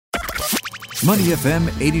Money FM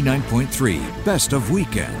 89.3, best of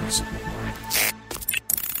weekends.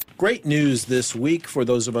 Great news this week for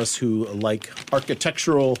those of us who like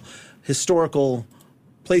architectural, historical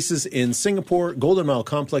places in Singapore. Golden Mile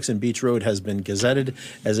Complex in Beach Road has been gazetted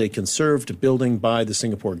as a conserved building by the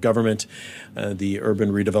Singapore government. The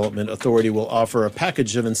Urban Redevelopment Authority will offer a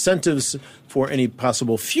package of incentives for any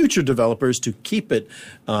possible future developers to keep it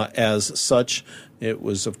as such. It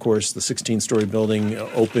was, of course, the 16-story building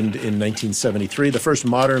opened in 1973, the first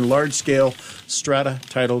modern large-scale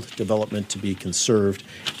strata-titled development to be conserved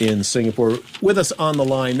in Singapore. With us on the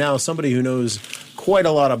line now, somebody who knows quite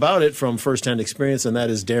a lot about it from first-hand experience, and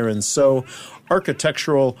that is Darren So,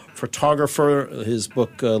 architectural photographer. His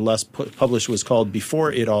book last published was called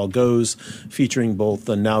Before It All Goes, featuring both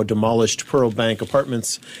the now demolished Pearl Bank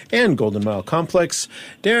Apartments and Golden Mile Complex.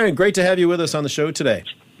 Darren, great to have you with us on the show today.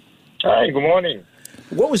 Hi, good morning.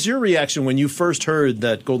 What was your reaction when you first heard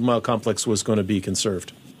that Golden Mile Complex was going to be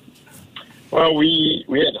conserved? Well, we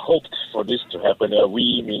had hoped for this to happen.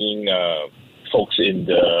 We, meaning folks in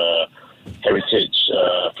the heritage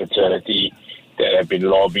fraternity that have been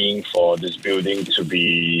lobbying for this building to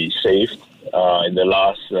be saved in the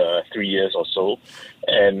last 3 years or so.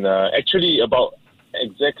 And actually, about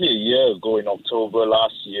exactly a year ago in October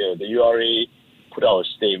last year, the URA put out a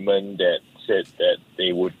statement that said that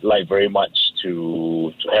they would like very much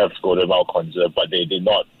to have Golden Mile conserved, but they did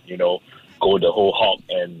not, go the whole hog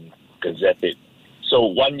and gazette it. So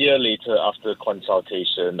 1 year later, after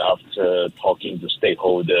consultation, after talking to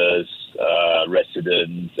stakeholders,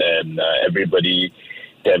 residents, and everybody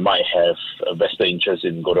that might have a vested interest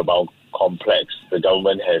in Golden Mile Complex, the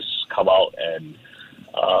government has come out and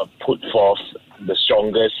put forth the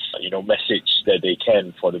strongest, message that they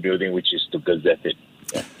can for the building, which is to gazette it.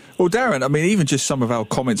 Yeah. Well, Darren, I mean, even just some of our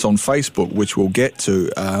comments on Facebook, which we'll get to,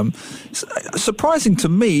 surprising to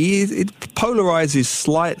me, it polarizes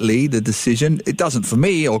slightly the decision. It doesn't for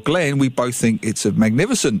me or Glenn. We both think it's a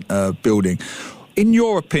magnificent building. In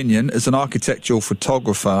your opinion, as an architectural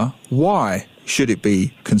photographer, why should it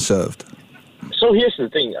be conserved? So here's the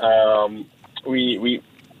thing.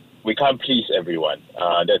 We can't please everyone.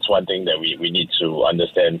 That's one thing that we need to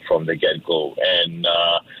understand from the get-go.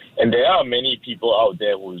 And there are many people out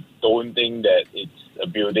there who don't think that it's a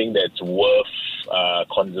building that's worth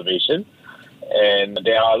conservation. And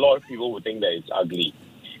there are a lot of people who think that it's ugly.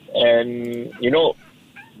 And,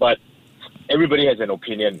 but everybody has an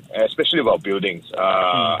opinion, especially about buildings.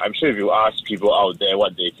 I'm sure if you ask people out there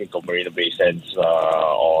what they think of Marina Bay Sands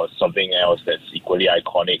or something else that's equally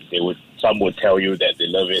iconic, some would tell you that they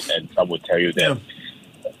love it and some would tell you that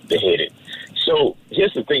they hate it. So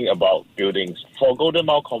here's the thing about buildings. For Golden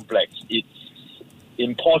Mile Complex, it's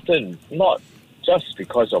important not just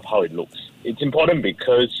because of how it looks. It's important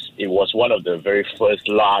because it was one of the very first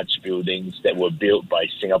large buildings that were built by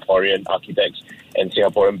Singaporean architects and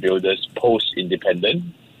Singaporean builders post-independence.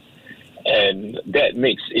 And that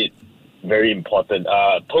makes it very important.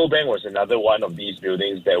 Pearl Bank was another one of these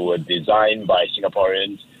buildings that were designed by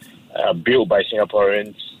Singaporeans, built by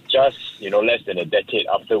Singaporeans, just less than a decade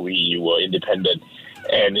after we were independent,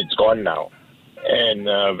 and it's gone now. And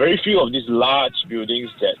very few of these large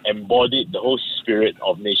buildings that embodied the whole spirit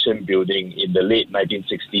of nation building in the late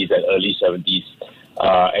 1960s and early 70s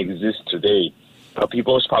exist today.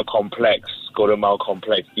 People's Park Complex, Golden Mile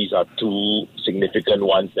Complex, these are two significant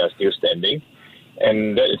ones that are still standing.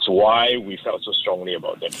 And that's why we felt so strongly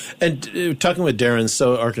about them. And talking with Darren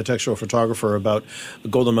So, architectural photographer, about the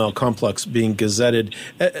Golden Mile Complex being gazetted,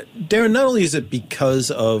 Darren, not only is it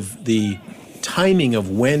because of the timing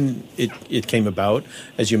of when it came about,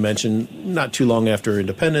 as you mentioned, not too long after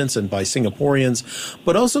independence and by Singaporeans,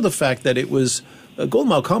 but also the fact that it was Golden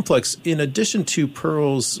Mile Complex, in addition to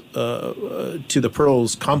the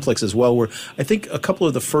Pearls complex as well, were, I think, a couple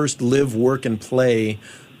of the first live, work, and play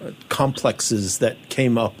complexes that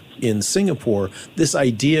came up in Singapore. This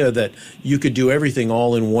idea that you could do everything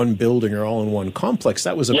all in one building or all in one complex,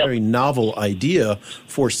 that was a very novel idea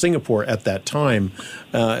for Singapore at that time.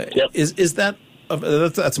 Is that,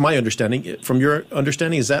 that's my understanding. From your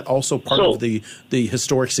understanding, is that also part of the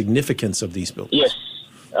historic significance of these buildings? Yes,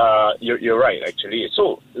 you're right, actually.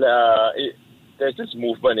 So there's this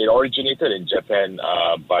movement. It originated in Japan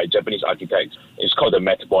by Japanese architects. It's called the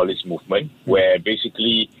Metropolis movement, where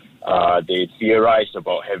basically they theorized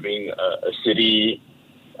about having a city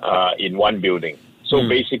in one building. So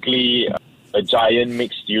basically a giant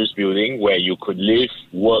mixed-use building where you could live,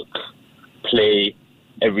 work, play,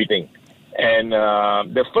 everything. And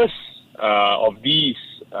the first of these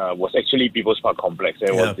was actually People's Park Complex, and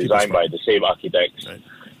it was designed by the same architects. Right.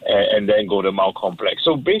 And then Golden Mile Complex.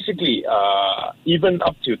 So basically, even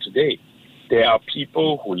up to today, there are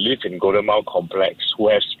people who live in Golden Mile Complex who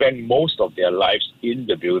have spent most of their lives in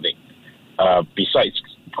the building, besides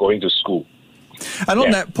going to school. And on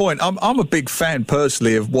that point, I'm a big fan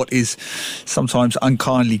personally of what is sometimes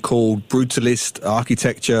unkindly called brutalist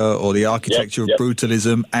architecture or the architecture of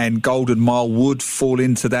brutalism, and Golden Mile would fall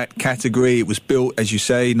into that category. It was built, as you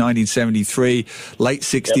say, 1973, late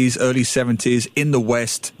 60s, early 70s in the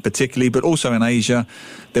West particularly, but also in Asia.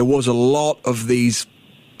 There was a lot of these,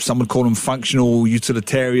 some would call them functional,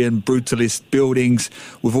 utilitarian, brutalist buildings.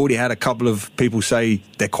 We've already had a couple of people say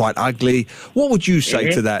they're quite ugly. What would you say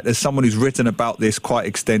to that, as someone who's written about this quite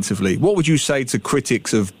extensively? What would you say to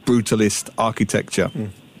critics of brutalist architecture?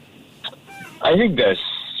 I think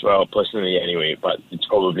well, personally anyway, but it's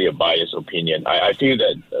probably a biased opinion. I feel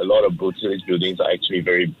that a lot of brutalist buildings are actually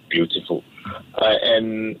very beautiful.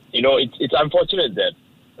 And, it's unfortunate that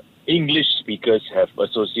English speakers have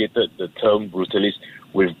associated the term brutalist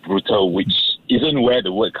with brutal, which isn't where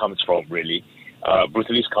the word comes from, really.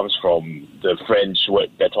 Brutalist comes from the French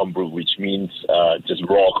word béton brut, which means just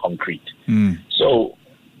raw concrete. So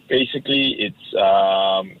basically,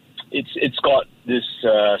 it's got this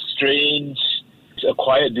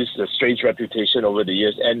acquired this strange reputation over the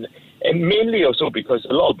years, and mainly also because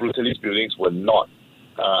a lot of brutalist buildings were not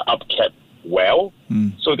upkept well,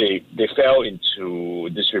 so they fell into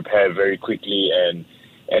disrepair very quickly,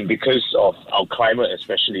 and because of our climate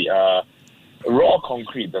especially, raw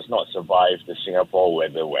concrete does not survive the Singapore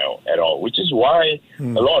weather well at all, which is why a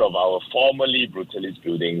lot of our formerly brutalist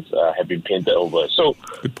buildings have been painted over. So,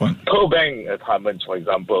 good point. Pearl Bank Apartments, for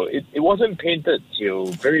example, it wasn't painted till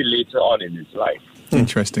very later on in its life.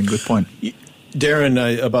 Interesting, good point.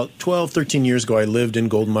 Darren, about 12, 13 years ago, I lived in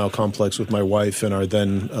Golden Mile Complex with my wife and our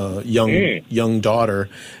then young daughter,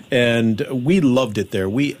 and we loved it there.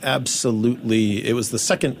 It was the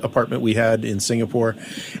second apartment we had in Singapore,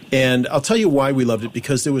 and I'll tell you why we loved it,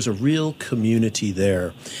 because there was a real community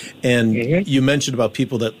there. And you mentioned about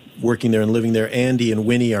people that working there and living there. Andy and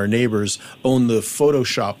Winnie, our neighbors, own the photo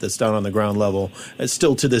shop that's down on the ground level,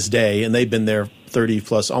 still to this day, and they've been there 30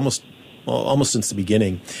 plus, almost since the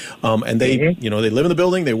beginning, and they, they live in the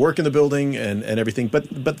building, they work in the building, and everything.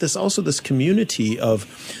 But there's also this community of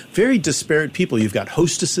very disparate people. You've got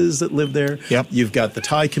hostesses that live there. Yep. You've got the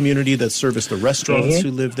Thai community that service the restaurants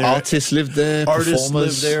who live there. Artists live there. Artists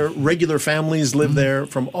performers. live there. Regular families live there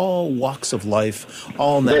from all walks of life,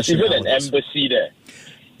 all nationalities. There's even an embassy there.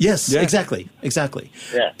 Yes, exactly.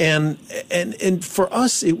 Yeah. And for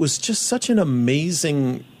us, it was just such an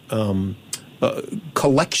amazing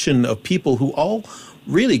collection of people who all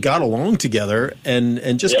really got along together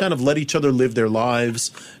and just kind of let each other live their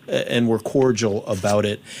lives and were cordial about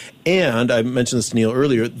it. And I mentioned this to Neil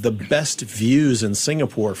earlier, the best views in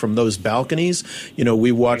Singapore from those balconies.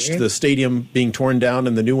 We watched the stadium being torn down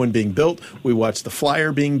and the new one being built. We watched the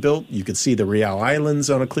Flyer being built. You could see the Riau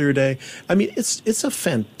Islands on a clear day. I mean, it's a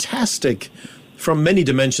fantastic, from many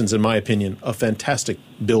dimensions, in my opinion, a fantastic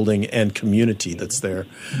building and community that's there.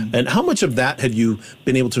 And how much of that had you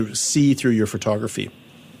been able to see through your photography?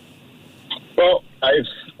 Well, I've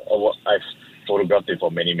photographed it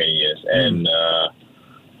for many years, and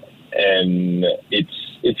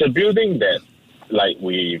it's a building that, like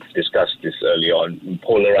we've discussed this earlier on,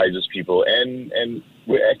 polarizes people, and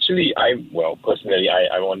we're actually, personally,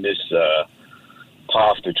 I'm on this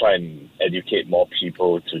path to try and educate more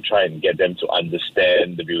people, to try and get them to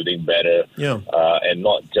understand the building better, and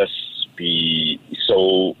not just be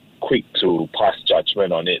so quick to pass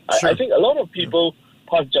judgment on it. Sure. I think a lot of people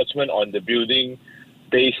pass judgment on the building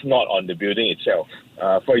based not on the building itself.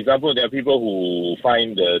 For example, there are people who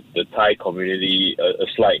find the Thai community a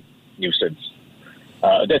slight nuisance.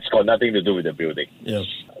 That's got nothing to do with the building. Yeah.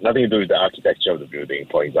 Nothing to do with the architecture of the building,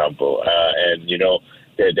 for example. And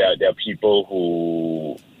there are people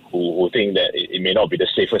who think that it may not be the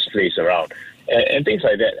safest place around, and things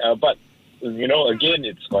like that. But again,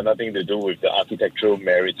 it's got nothing to do with the architectural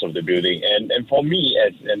merits of the building. And for me,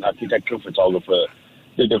 as an architectural photographer,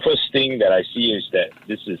 the first thing that I see is that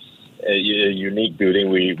this is a unique building.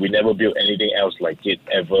 We never built anything else like it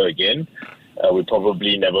ever again. We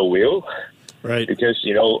probably never will. Right. Because,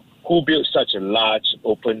 who built such a large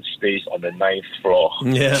open space on the 9th floor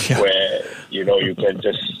where, you can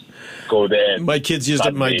just go there. And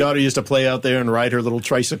my daughter used to play out there and ride her little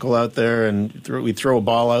tricycle out there, and we'd throw a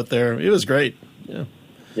ball out there. It was great. Yeah.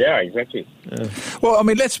 Yeah, exactly. Yeah. Well, I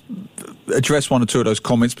mean, let's address one or two of those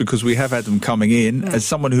comments because we have had them coming in. As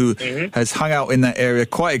someone who has hung out in that area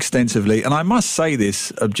quite extensively, and I must say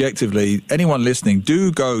this objectively, anyone listening,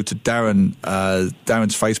 do go to Darren's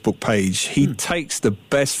Facebook page. He takes the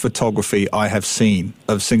best photography I have seen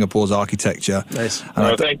of Singapore's architecture. Nice.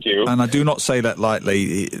 Thank you. And I do not say that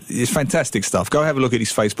lightly. It's fantastic stuff. Go have a look at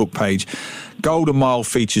his Facebook page. Golden Mile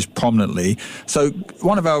features prominently. So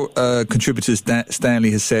one of our contributors,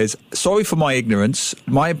 Stanley, has says, sorry for my ignorance.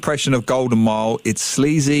 My impression of Golden Mile, it's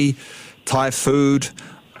sleazy, Thai food.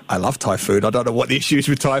 I love Thai food. I don't know what the issue is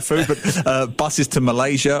with Thai food, but buses to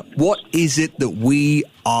Malaysia. What is it that we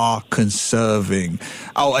are conserving?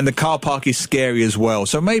 Oh, and the car park is scary as well.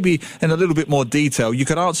 So maybe in a little bit more detail, you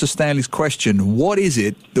could answer Stanley's question. What is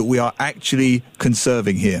it that we are actually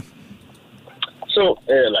conserving here? So,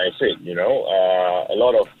 like I said, a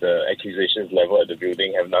lot of the accusations leveled at the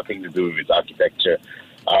building have nothing to do with its architecture.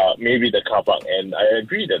 Maybe the car park, and I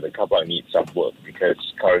agree that the car park needs some work because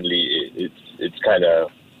currently it's kind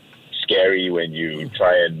of scary when you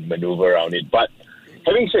try and maneuver around it. But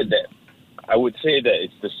having said that, I would say that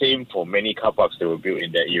it's the same for many car parks that were built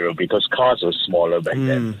in that era because cars were smaller back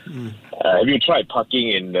then. Have you tried parking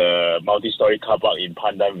in the multi-story car park in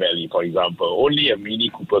Pandan Valley, for example? Only a Mini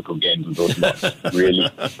Cooper could get into those lots, really.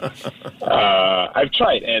 I've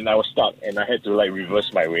tried and I was stuck and I had to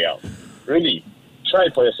reverse my way out. Really, try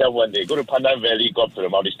it for yourself one day. Go to Pandan Valley, go up to the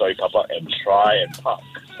multi-story car park and try and park.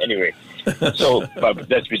 Anyway, but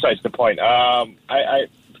that's besides the point.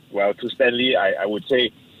 To Stanley, I would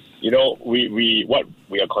say, we what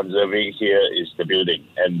we are conserving here is the building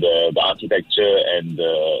and the architecture and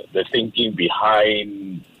the thinking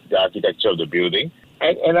behind the architecture of the building.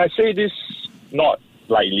 And I say this not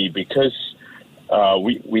lightly because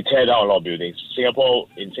we tear down a lot of buildings.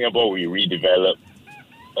 In Singapore, we redevelop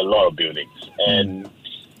a lot of buildings. And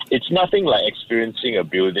it's nothing like experiencing a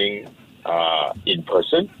building in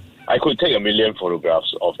person. I could take 1 million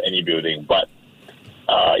photographs of any building, but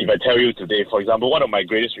if I tell you today, for example, one of my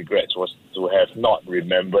greatest regrets was to have not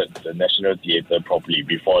remembered the National Theatre properly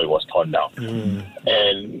before it was torn down.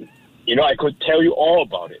 And, I could tell you all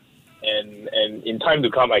about it. And in time to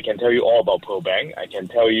come, I can tell you all about Pearl Bank. I can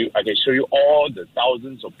show you all the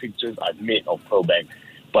thousands of pictures I've made of Pearl Bank.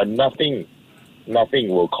 But nothing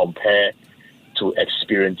will compare to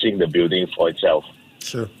experiencing the building for itself.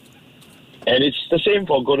 Sure. And it's the same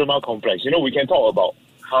for Golden Mile Complex. We can talk about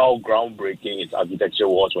how groundbreaking its architecture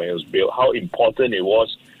was when it was built, how important it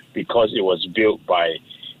was because it was built by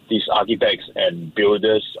these architects and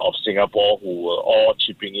builders of Singapore who were all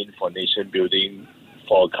chipping in for nation building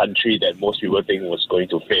for a country that most people think was going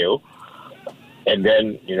to fail. And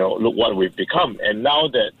then, look what we've become. And now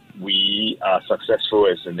that we are successful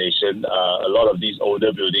as a nation, a lot of these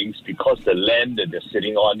older buildings, because the land that they're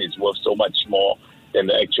sitting on is worth so much more than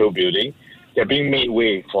the actual building, they're being made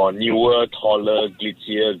way for newer, taller,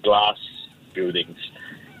 glitzier glass buildings.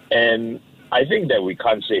 And I think that we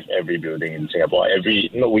can't save every building in Singapore.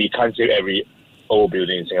 We can't save every old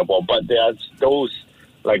building in Singapore, but there are those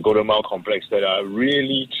like Golden Mile Complex that are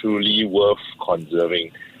really, truly worth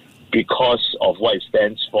conserving because of what it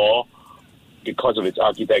stands for, because of its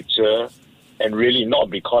architecture, and really not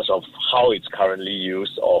because of how it's currently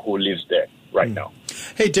used or who lives there right now.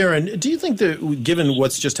 Hey, Darren, do you think that, given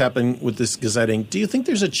what's just happened with this gazetting, do you think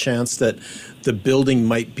there's a chance that the building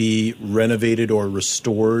might be renovated or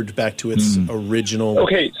restored back to its original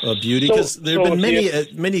beauty? Because there have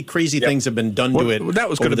been many crazy things have been done to it that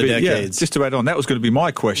was over the decades. Just to add on, that was going to be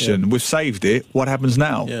my question. We've saved it. What happens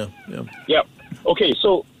now? Yeah. Okay,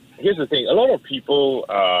 so here's the thing. A lot of people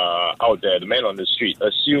out there, the man on the street,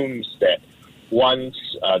 assumes that once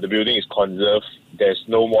the building is conserved, there's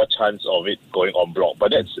no more chance of it going en bloc.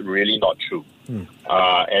 But that's really not true.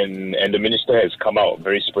 And the minister has come out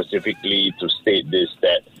very specifically to state this,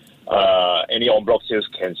 that any en bloc sales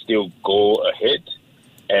can still go ahead.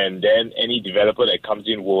 And then any developer that comes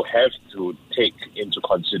in will have to take into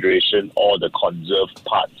consideration all the conserved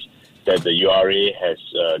parts that the URA has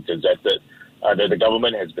gazetted, that the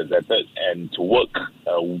government has gazetted, and to work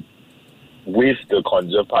with the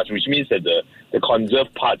conserved parts, which means that the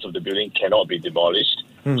conserved parts of the building cannot be demolished.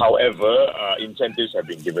 However, incentives have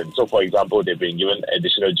been given. So, for example, they've been given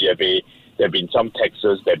additional GFA, there have been some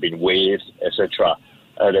taxes that have been waived, etc.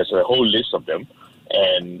 There's a whole list of them.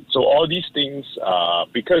 And so all these things,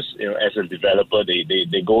 because as a developer,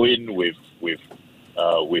 they go in with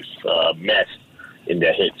math in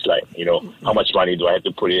their heads, like how much money do I have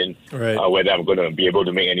to put in, whether I'm going to be able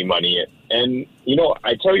to make any money. And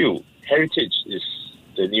I tell you, heritage is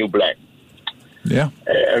the new black. Yeah,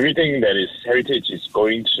 everything that is heritage is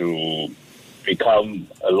going to become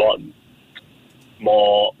a lot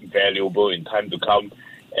more valuable in time to come.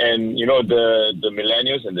 And, the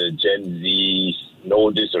millennials and the Gen Zs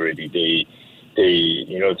know this already. They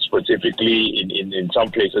specifically in some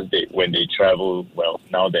places, when they travel, well,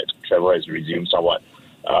 now that travel has resumed somewhat,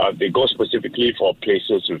 they go specifically for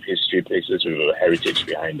places with history, places with a heritage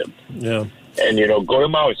behind them. Yeah. And,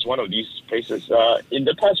 Golden Mile is one of these places. In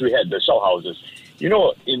the past, we had the shophouses.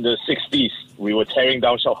 In the 60s, we were tearing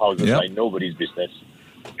down shophouses like nobody's business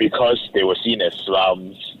because they were seen as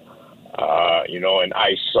slums, an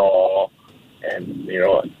eyesore. And,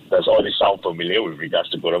 does all this sound familiar with regards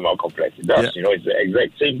to Golden Mile Complex? It does. Yeah. It's the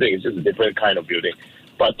exact same thing. It's just a different kind of building.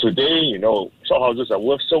 But today, shophouses are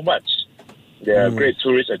worth so much. They're a great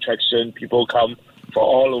tourist attraction. People come from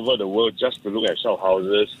all over the world just to look at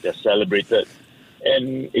shophouses. They're celebrated.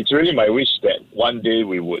 And it's really my wish that one day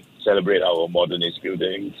we would celebrate our modernist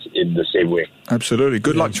buildings in the same way. Absolutely.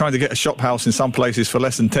 Good luck trying to get a shop house in some places for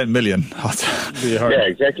less than 10 million. Be hard. Yeah,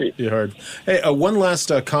 exactly. Be hard. Hey, one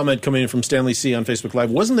last comment coming in from Stanley C. on Facebook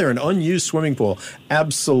Live. Wasn't there an unused swimming pool?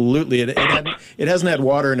 Absolutely. It hasn't had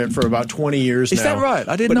water in it for about 20 years now. Is that right?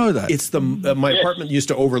 I didn't know that. It's my apartment used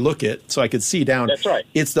to overlook it, so I could see down. That's right.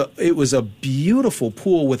 It was a beautiful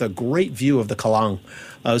pool with a great view of the Kallang.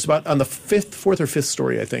 It was about on the fourth or fifth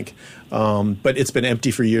story, I think. But it's been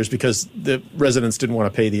empty for years because the residents didn't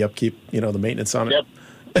want to pay the upkeep, the maintenance on it.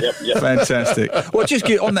 Yep. Fantastic. Well, just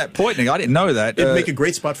get on that point, Nick. I didn't know that. It'd make a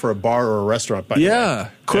great spot for a bar or a restaurant. By the way.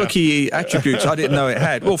 Quirky attributes I didn't know it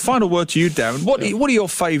had. Well, final word to you, Darren. What are your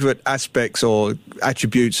favourite aspects or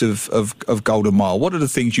attributes of Golden Mile? What are the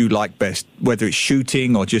things you like best, whether it's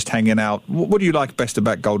shooting or just hanging out? What do you like best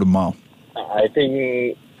about Golden Mile? I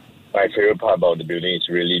think my favorite part about the building is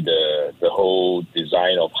really the whole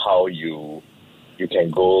design of how you can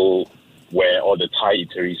go where all the Thai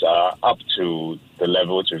eateries are, up to the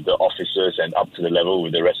levels with the officers and up to the level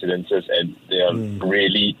with the residences. And they are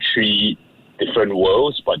really three different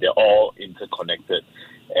worlds, but they're all interconnected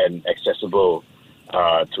and accessible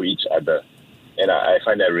to each other. And I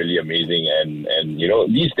find that really amazing. And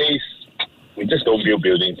these days, we just don't build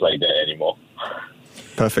buildings like that anymore.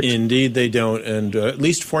 Perfect. Indeed, they don't. And at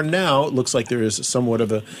least for now, it looks like there is somewhat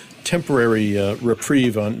of a temporary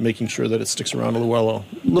reprieve on making sure that it sticks around a little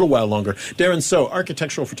while longer. Darren So,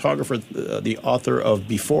 architectural photographer, the author of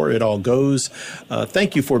Before It All Goes.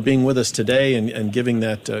 Thank you for being with us today and giving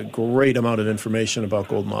that great amount of information about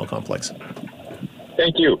Golden Mile Complex.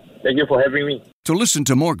 Thank you. Thank you for having me. To listen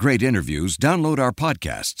to more great interviews, download our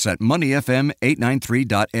podcasts at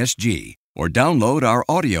moneyfm893.sg or download our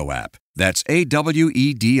audio app. That's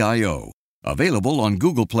AWEDIO. Available on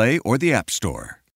Google Play or the App Store.